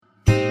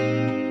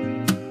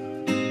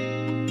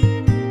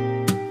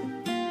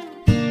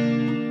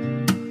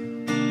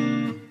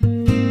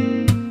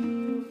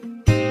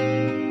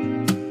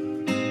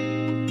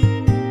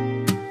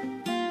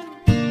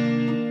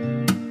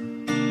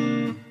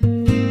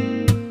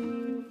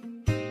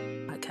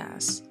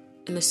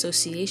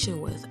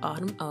association with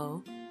Autumn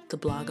O, the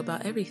blog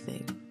about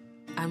everything.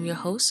 I'm your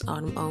host,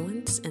 Autumn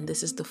Owens, and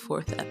this is the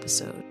 4th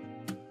episode.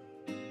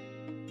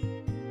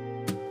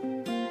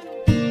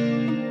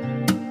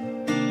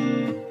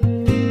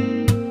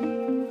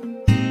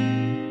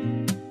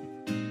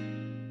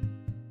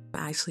 I'm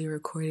actually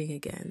recording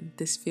again.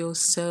 This feels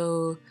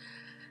so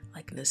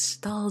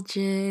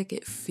nostalgic.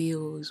 It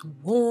feels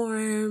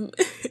warm.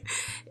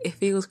 It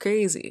feels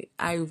crazy.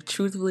 I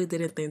truthfully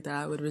didn't think that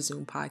I would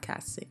resume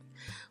podcasting,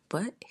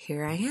 but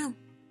here I am.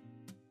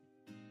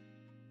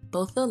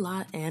 Both a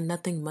lot and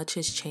nothing much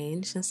has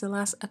changed since the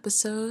last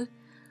episode.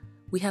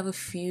 We have a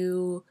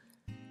few,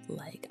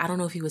 I don't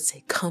know if you would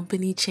say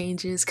company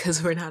changes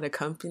because we're not a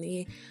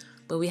company,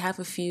 but we have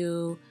a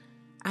few,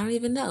 I don't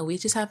even know. We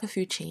just have a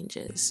few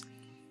changes.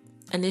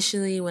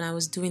 Initially, when I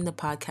was doing the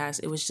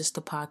podcast, it was just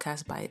the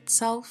podcast by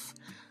itself.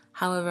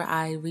 However,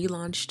 I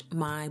relaunched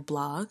my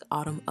blog,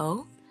 Autumn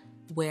O,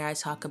 where I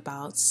talk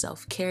about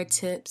self-care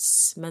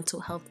tips, mental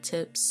health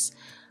tips,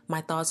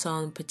 my thoughts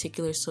on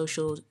particular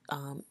social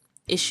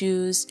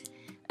issues,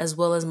 as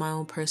well as my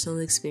own personal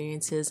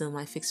experiences and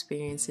life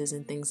experiences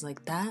and things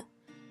like that.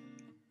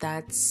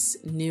 That's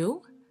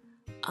new.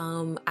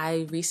 I'm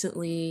used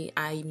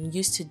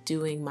to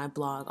doing my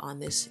blog on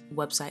this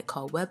website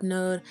called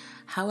Webnode.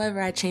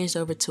 However, I changed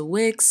over to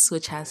Wix,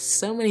 which has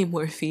so many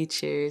more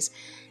features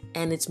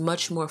and it's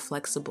much more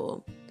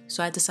flexible.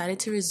 So I decided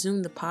to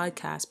resume the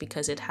podcast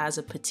because it has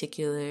a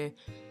particular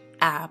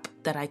app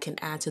that I can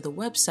add to the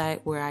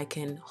website where I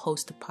can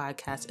host the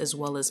podcast as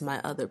well as my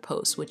other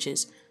posts, which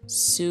is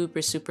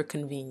super, super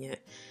convenient.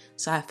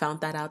 So I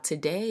found that out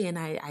today and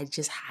I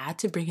just had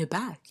to bring it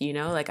back,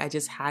 I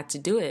just had to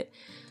do it.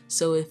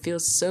 So it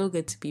feels so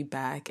good to be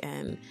back,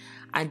 and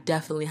I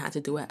definitely had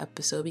to do an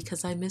episode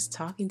because I miss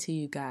talking to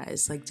you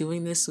guys.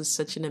 Doing this was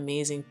such an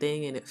amazing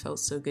thing and it felt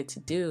so good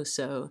to do.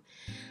 So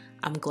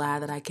I'm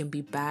glad that I can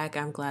be back.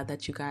 I'm glad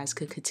that you guys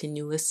could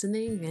continue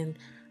listening, and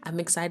I'm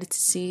excited to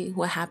see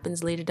what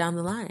happens later down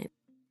the line.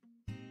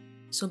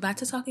 So back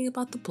to talking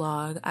about the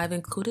blog, I've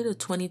included a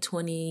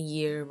 2020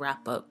 year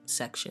wrap-up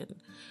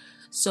section.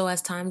 So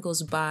as time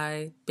goes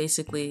by,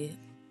 basically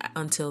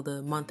until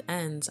the month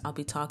ends, I'll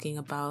be talking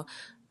about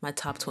my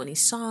top 20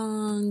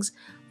 songs,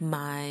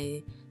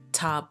 my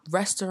top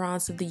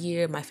restaurants of the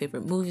year, my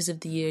favorite movies of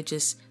the year,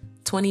 just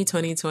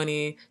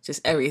 2020,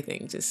 just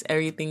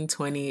everything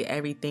 20,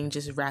 everything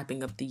just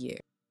wrapping up the year.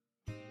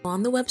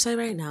 On the website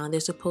right now,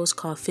 there's a post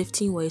called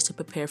 15 Ways to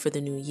Prepare for the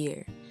New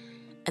Year.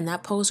 And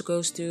that post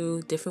goes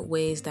through different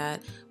ways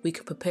that we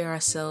can prepare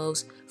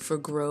ourselves for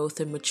growth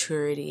and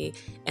maturity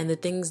and the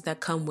things that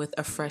come with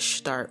a fresh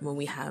start when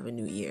we have a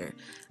new year.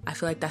 I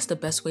feel like that's the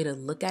best way to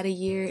look at a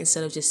year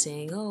instead of just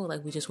saying,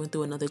 we just went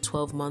through another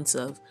 12 months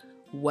of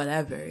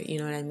whatever. You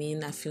know what I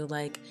mean? I feel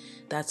like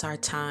that's our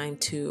time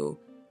to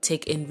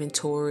take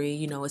inventory.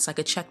 It's like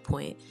a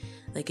checkpoint.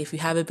 If you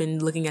haven't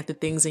been looking at the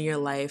things in your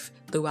life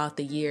throughout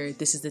the year,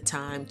 this is the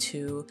time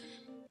to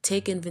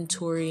take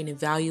inventory and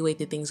evaluate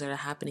the things that are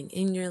happening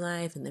in your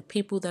life and the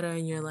people that are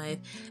in your life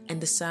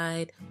and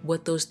decide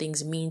what those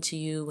things mean to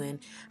you and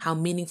how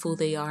meaningful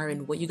they are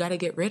and what you got to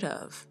get rid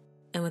of.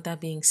 And with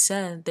that being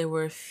said, there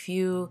were a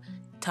few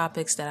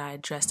topics that I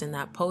addressed in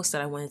that post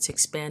that I wanted to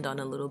expand on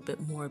a little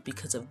bit more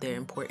because of their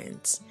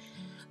importance.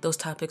 Those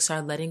topics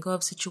are letting go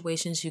of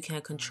situations you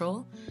can't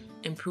control,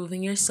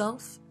 improving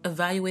yourself,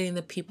 evaluating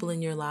the people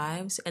in your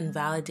lives, and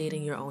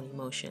validating your own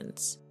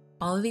emotions.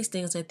 All of these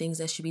things are things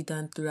that should be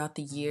done throughout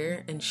the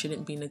year and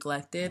shouldn't be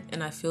neglected.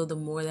 And I feel the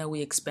more that we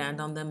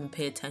expand on them and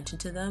pay attention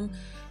to them,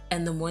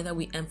 and the more that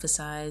we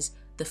emphasize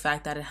the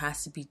fact that it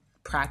has to be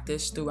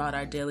practiced throughout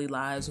our daily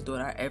lives and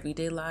throughout our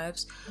everyday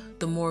lives,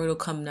 the more it'll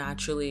come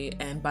naturally.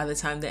 And by the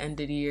time the end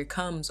of the year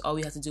comes, all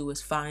we have to do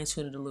is fine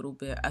tune it a little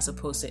bit as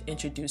opposed to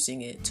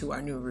introducing it to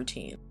our new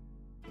routine.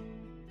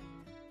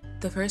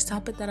 The first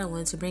topic that I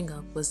wanted to bring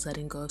up was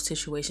letting go of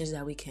situations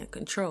that we can't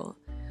control.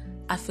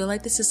 I feel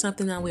like this is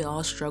something that we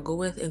all struggle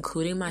with,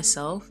 including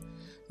myself,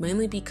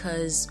 mainly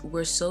because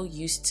we're so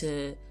used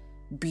to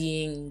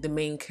being the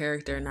main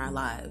character in our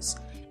lives.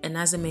 And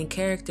as the main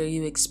character,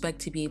 you expect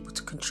to be able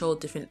to control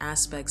different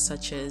aspects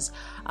such as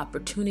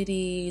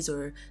opportunities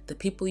or the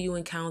people you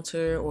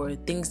encounter or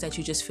things that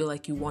you just feel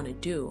like you want to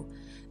do.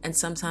 And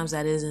sometimes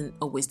that isn't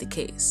always the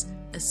case,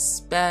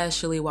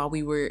 especially while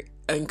we were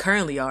and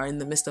currently are in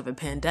the midst of a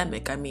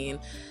pandemic.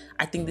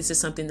 I think this is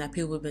something that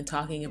people have been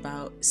talking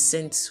about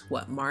since,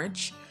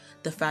 March?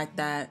 The fact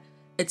that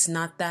it's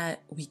not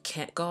that we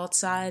can't go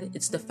outside,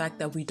 it's the fact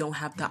that we don't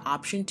have the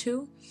option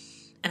to.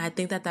 And I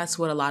think that that's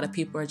what a lot of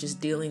people are just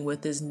dealing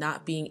with, is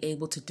not being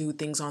able to do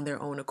things on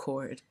their own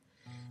accord.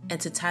 And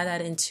to tie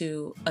that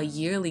into a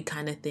yearly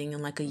kind of thing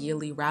and a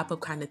yearly wrap-up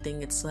kind of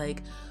thing, it's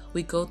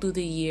we go through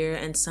the year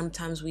and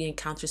sometimes we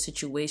encounter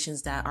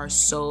situations that are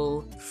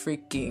so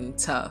freaking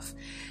tough.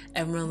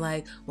 And we're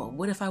like, well,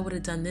 what if I would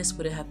have done this?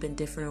 Would it have been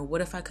different? Or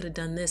what if I could have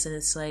done this? And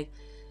it's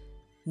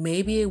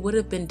maybe it would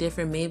have been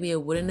different, maybe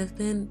it wouldn't have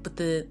been. But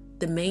the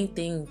main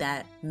thing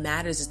that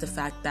matters is the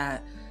fact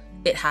that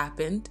it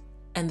happened.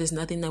 and there's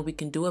nothing that we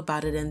can do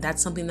about it. And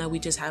that's something that we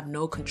just have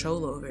no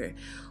control over.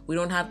 We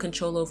don't have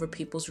control over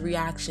people's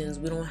reactions.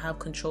 We don't have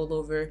control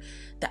over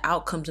the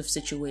outcomes of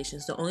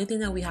situations. The only thing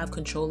that we have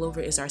control over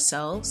is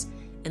ourselves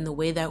and the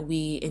way that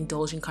we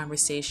indulge in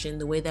conversation,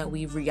 the way that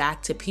we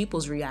react to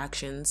people's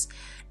reactions.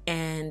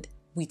 And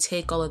we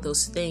take all of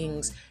those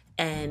things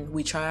and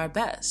we try our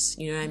best.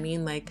 You know what I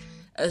mean? Like,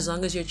 as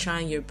long as you're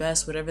trying your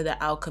best, whatever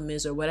the outcome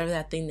is or whatever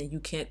that thing that you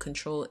can't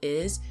control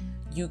is,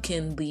 you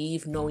can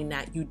leave knowing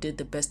that you did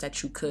the best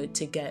that you could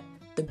to get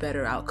the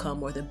better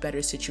outcome or the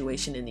better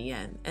situation in the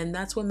end. And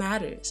that's what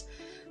matters.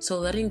 So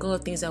letting go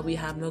of things that we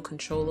have no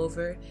control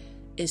over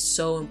is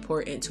so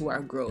important to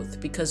our growth,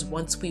 because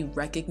once we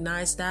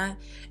recognize that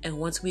and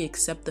once we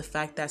accept the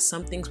fact that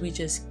some things we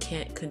just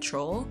can't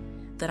control,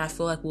 that I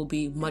feel like we'll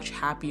be much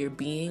happier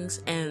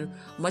beings and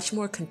much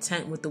more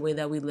content with the way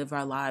that we live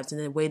our lives and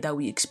the way that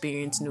we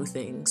experience new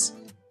things.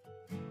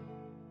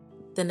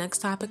 The next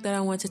topic that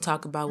I wanted to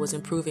talk about was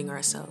improving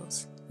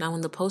ourselves. Now,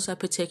 in the post, I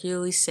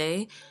particularly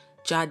say,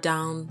 jot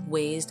down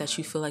ways that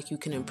you feel like you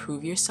can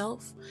improve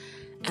yourself.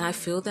 And I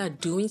feel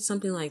that doing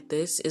something like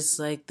this is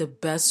like the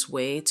best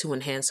way to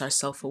enhance our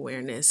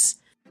self-awareness.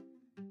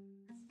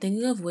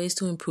 Thinking of ways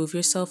to improve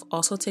yourself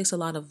also takes a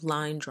lot of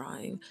line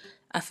drawing.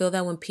 I feel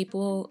that when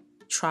people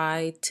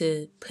try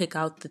to pick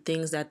out the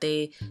things that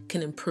they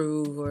can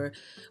improve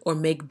or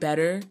make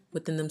better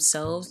within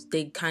themselves,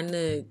 they kind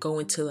of go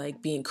into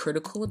like being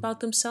critical about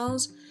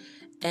themselves.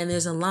 And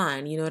there's a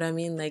line, you know what I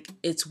mean? Like,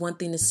 it's one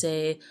thing to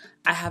say,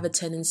 I have a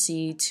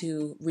tendency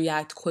to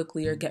react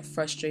quickly or get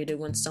frustrated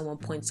when someone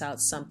points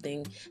out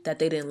something that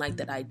they didn't like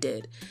that I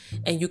did.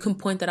 And you can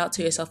point that out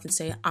to yourself and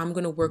say, I'm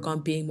going to work on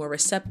being more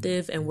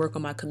receptive and work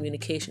on my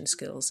communication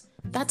skills.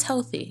 That's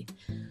healthy.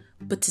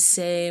 But to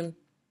say,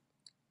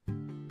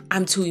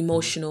 I'm too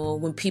emotional,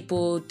 when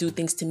people do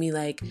things to me,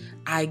 like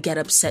I get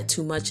upset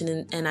too much,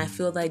 and I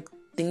feel like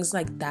things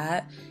like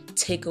that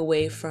take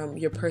away from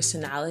your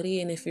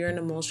personality. And if you're an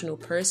emotional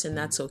person,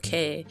 that's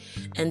okay.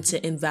 And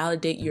to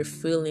invalidate your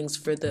feelings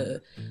for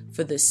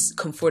this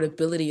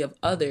comfortability of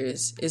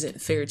others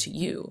isn't fair to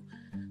you.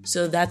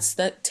 So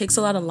that takes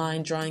a lot of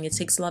line drawing. It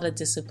takes a lot of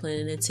discipline,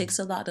 and it takes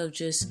a lot of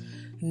just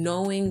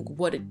knowing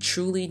what it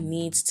truly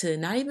needs to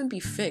not even be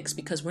fixed,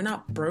 because we're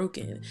not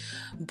broken,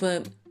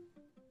 but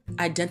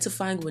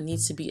identifying what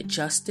needs to be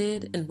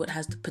adjusted and what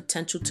has the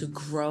potential to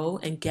grow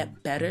and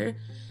get better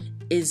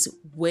is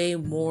way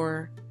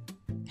more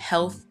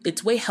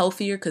it's way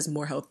healthier, because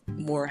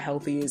more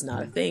healthy is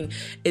not a thing.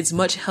 It's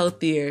much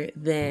healthier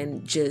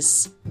than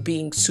just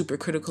being super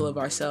critical of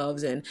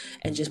ourselves and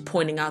just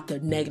pointing out the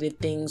negative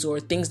things or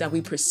things that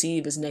we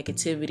perceive as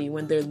negativity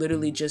when they're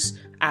literally just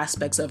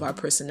aspects of our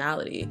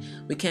personality.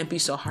 We can't be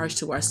so harsh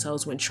to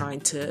ourselves when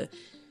trying to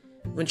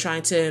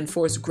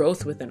enforce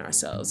growth within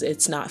ourselves.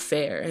 It's not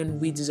fair,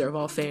 and we deserve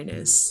all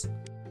fairness.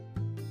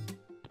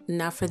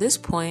 Now, for this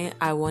point,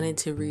 I wanted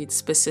to read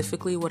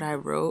specifically what I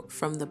wrote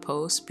from the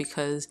post,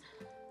 because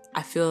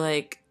I feel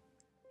like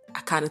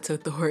I kind of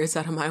took the words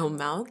out of my own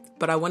mouth,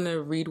 but I want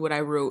to read what I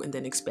wrote and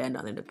then expand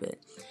on it a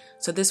bit.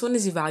 So this one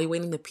is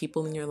evaluating the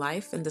people in your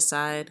life and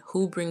decide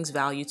who brings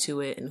value to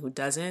it and who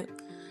doesn't.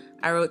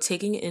 I wrote,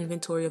 taking an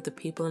inventory of the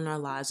people in our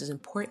lives is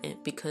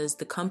important because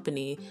the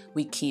company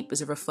we keep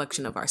is a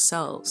reflection of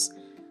ourselves.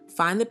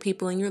 Find the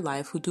people in your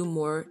life who do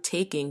more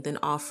taking than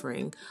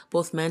offering,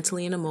 both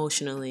mentally and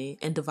emotionally,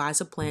 and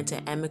devise a plan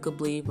to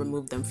amicably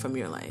remove them from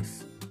your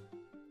life.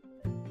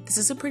 This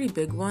is a pretty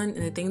big one,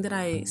 and the thing that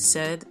I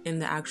said in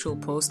the actual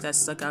post that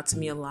stuck out to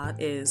me a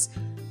lot is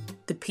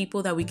the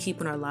people that we keep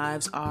in our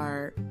lives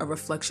are a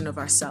reflection of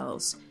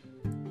ourselves.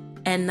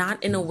 And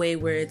not in a way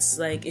where it's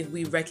like, if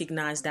we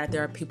recognize that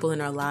there are people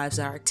in our lives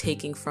that are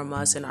taking from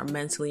us and are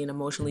mentally and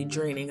emotionally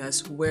draining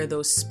us, we're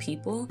those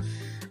people.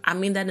 I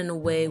mean that in a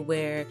way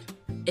where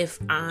if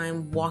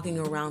I'm walking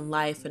around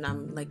life and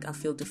I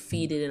feel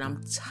defeated and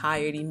I'm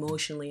tired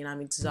emotionally and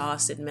I'm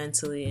exhausted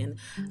mentally and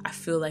I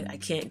feel like I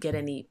can't get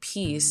any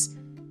peace,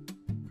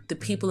 the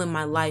people in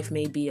my life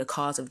may be a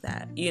cause of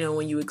that. You know,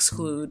 when you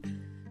exclude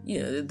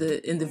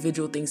the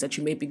individual things that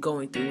you may be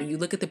going through. When you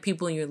look at the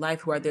people in your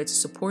life who are there to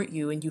support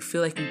you and you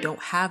feel like you don't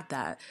have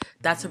that,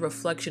 that's a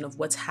reflection of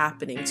what's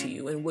happening to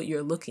you and what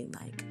you're looking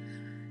like.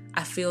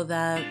 I feel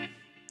that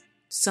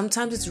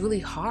sometimes it's really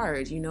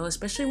hard,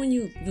 especially when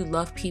you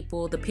love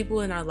people. The people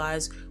in our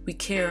lives, we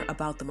care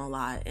about them a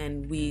lot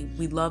and we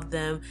love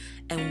them,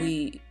 and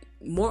we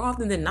more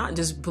often than not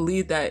just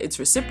believe that it's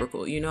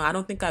reciprocal. I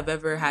don't think I've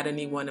ever had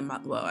anyone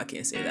I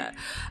can't say that.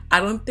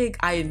 I don't think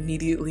I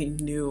immediately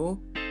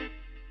knew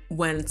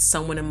when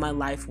someone in my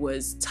life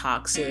was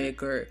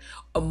toxic or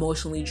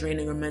emotionally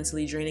draining or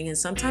mentally draining. And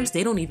sometimes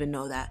they don't even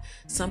know that.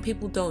 Some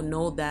people don't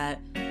know that,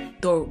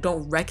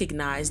 don't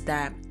recognize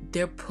that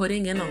they're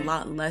putting in a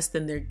lot less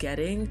than they're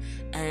getting,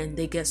 and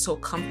they get so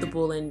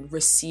comfortable in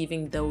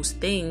receiving those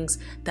things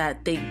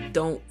that they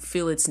don't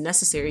feel it's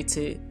necessary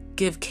to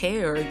give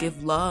care or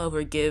give love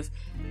or give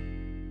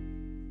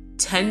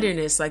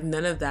tenderness, like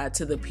none of that,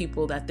 to the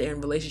people that they're in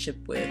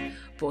relationship with,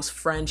 both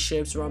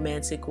friendships,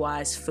 romantic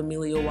wise,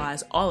 familial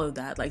wise, all of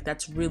that. Like,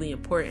 that's really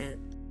important.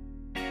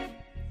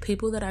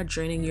 People that are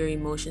draining your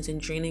emotions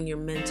and draining your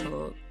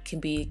mental can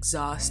be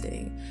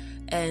exhausting.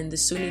 And the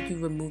sooner you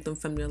remove them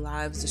from your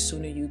lives, the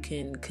sooner you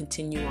can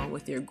continue on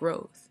with your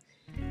growth.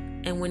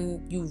 And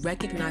when you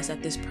recognize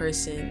that this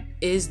person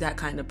is that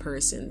kind of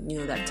person,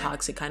 that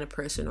toxic kind of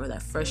person, or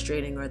that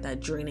frustrating or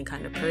that draining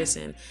kind of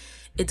person,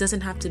 it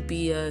doesn't have to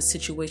be a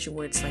situation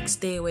where it's like,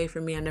 stay away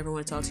from me, I never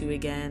want to talk to you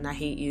again, I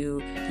hate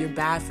you, you're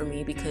bad for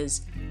me,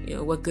 because,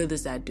 what good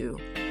does that do?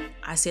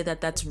 I say that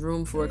that's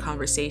room for a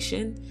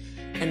conversation,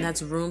 and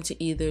that's room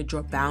to either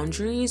draw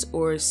boundaries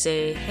or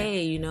say,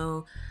 hey,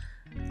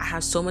 I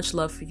have so much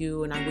love for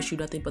you and I wish you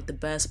nothing but the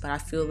best, but I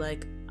feel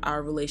like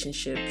our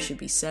relationship should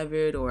be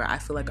severed, or I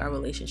feel like our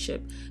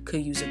relationship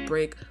could use a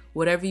break,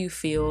 whatever you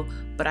feel.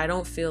 But I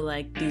don't feel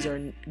like these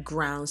are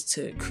grounds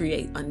to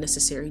create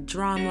unnecessary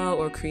drama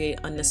or create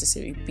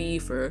unnecessary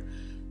beef or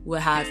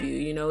what have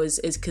you.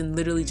 It can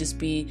literally just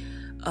be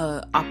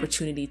an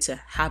opportunity to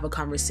have a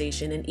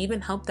conversation and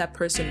even help that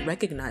person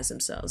recognize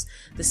themselves.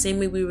 The same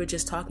way we were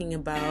just talking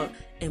about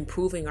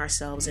improving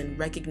ourselves and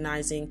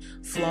recognizing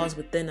flaws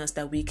within us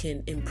that we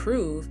can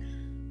improve,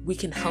 we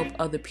can help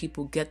other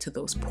people get to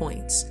those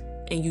points.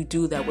 And you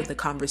do that with a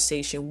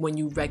conversation when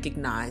you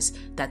recognize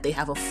that they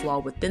have a flaw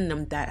within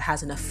them that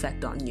has an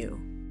effect on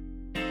you.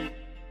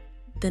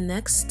 The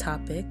next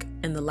topic,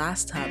 and the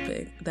last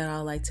topic that I'd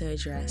like to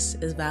address,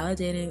 is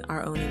validating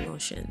our own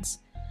emotions.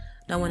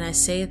 Now, when I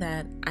say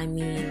that, I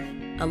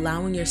mean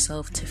allowing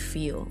yourself to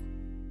feel.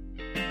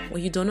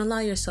 When you don't allow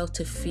yourself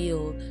to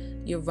feel,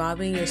 you're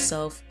robbing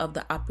yourself of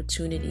the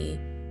opportunity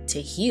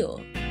to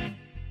heal.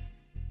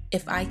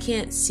 If I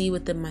can't see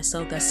within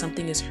myself that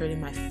something is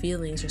hurting my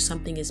feelings or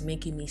something is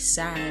making me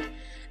sad,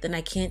 then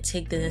I can't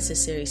take the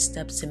necessary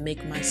steps to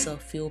make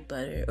myself feel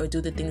better or do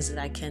the things that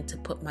I can to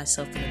put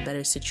myself in a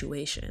better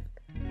situation.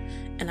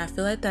 And I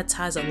feel like that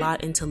ties a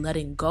lot into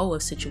letting go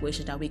of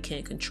situations that we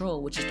can't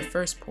control, which is the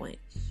first point.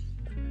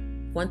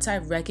 Once I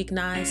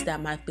recognize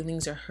that my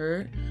feelings are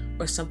hurt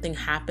or something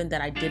happened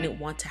that I didn't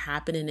want to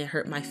happen and it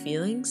hurt my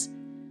feelings,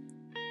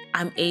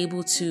 I'm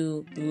able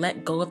to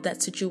let go of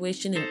that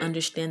situation and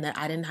understand that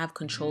I didn't have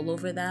control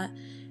over that,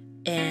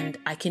 and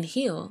I can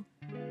heal.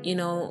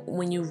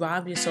 When you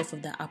rob yourself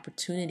of that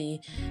opportunity,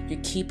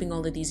 you're keeping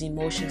all of these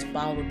emotions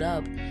bottled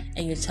up,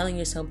 and you're telling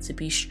yourself to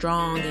be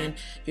strong, and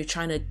you're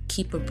trying to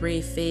keep a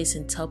brave face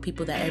and tell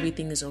people that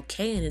everything is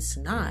okay, and it's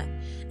not.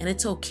 And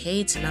it's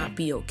okay to not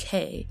be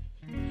okay.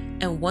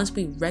 And once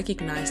we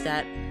recognize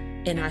that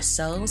in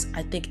ourselves,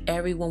 I think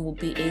everyone will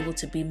be able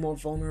to be more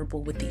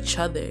vulnerable with each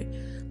other,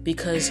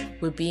 because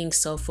we're being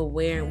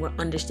self-aware and we're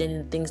understanding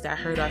the things that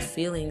hurt our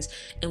feelings,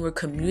 and we're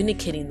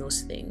communicating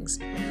those things.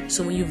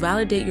 So when you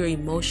validate your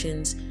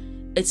emotions,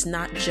 it's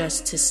not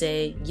just to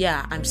say,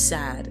 yeah, I'm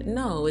sad.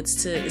 No,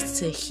 it's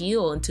to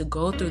heal and to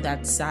go through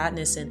that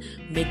sadness and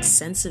make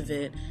sense of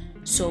it.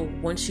 So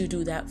once you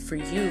do that for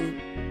you,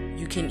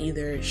 you can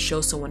either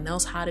show someone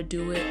else how to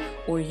do it,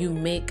 or you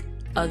make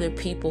other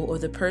people or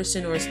the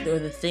person or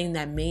the thing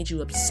that made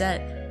you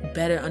upset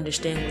better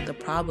understand what the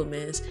problem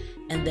is,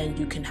 and then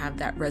you can have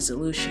that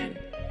resolution.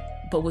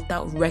 But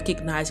without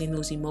recognizing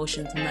those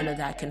emotions, none of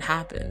that can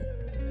happen.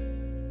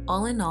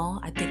 All in all,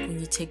 I think when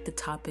you take the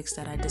topics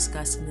that I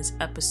discussed in this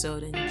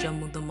episode and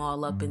jumble them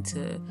all up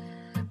into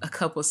a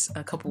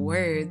couple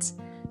words,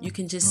 you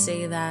can just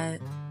say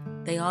that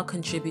they all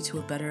contribute to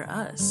a better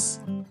us.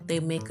 They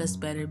make us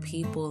better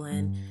people,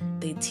 and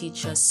they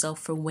teach us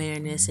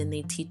self-awareness, and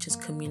they teach us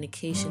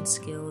communication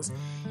skills,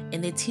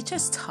 and they teach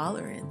us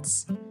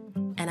tolerance.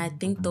 And I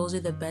think those are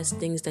the best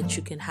things that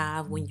you can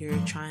have when you're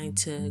trying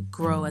to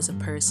grow as a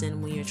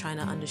person, when you're trying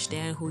to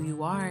understand who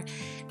you are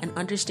and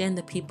understand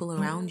the people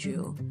around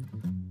you.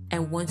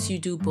 And once you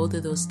do both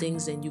of those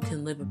things, then you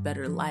can live a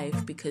better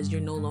life, because you're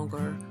no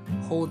longer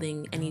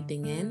holding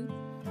anything in,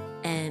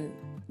 and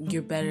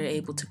you're better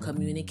able to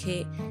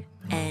communicate,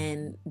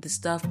 and the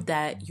stuff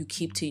that you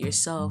keep to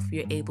yourself,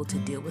 you're able to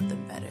deal with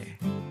them better.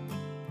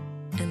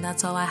 And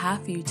that's all I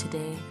have for you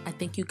today. I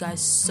thank you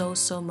guys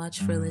so much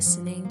for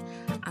listening.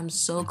 I'm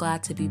so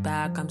glad to be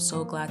back. I'm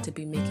so glad to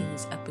be making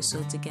these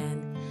episodes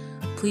again.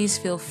 Please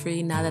feel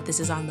free, now that this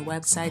is on the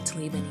website, to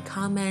leave any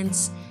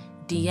comments,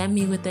 DM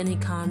me with any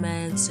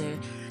comments or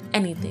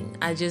anything.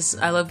 I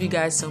love you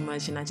guys so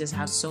much, and I just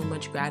have so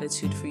much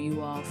gratitude for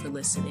you all for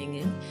listening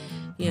and,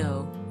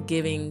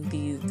 giving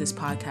this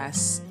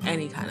podcast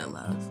any kind of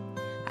love.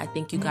 I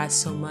thank you guys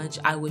so much.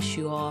 I wish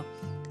you all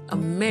a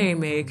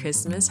Merry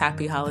Christmas,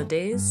 Happy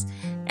Holidays,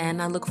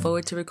 and I look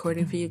forward to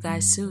recording for you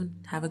guys soon.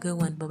 Have a good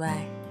one.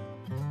 Bye-bye.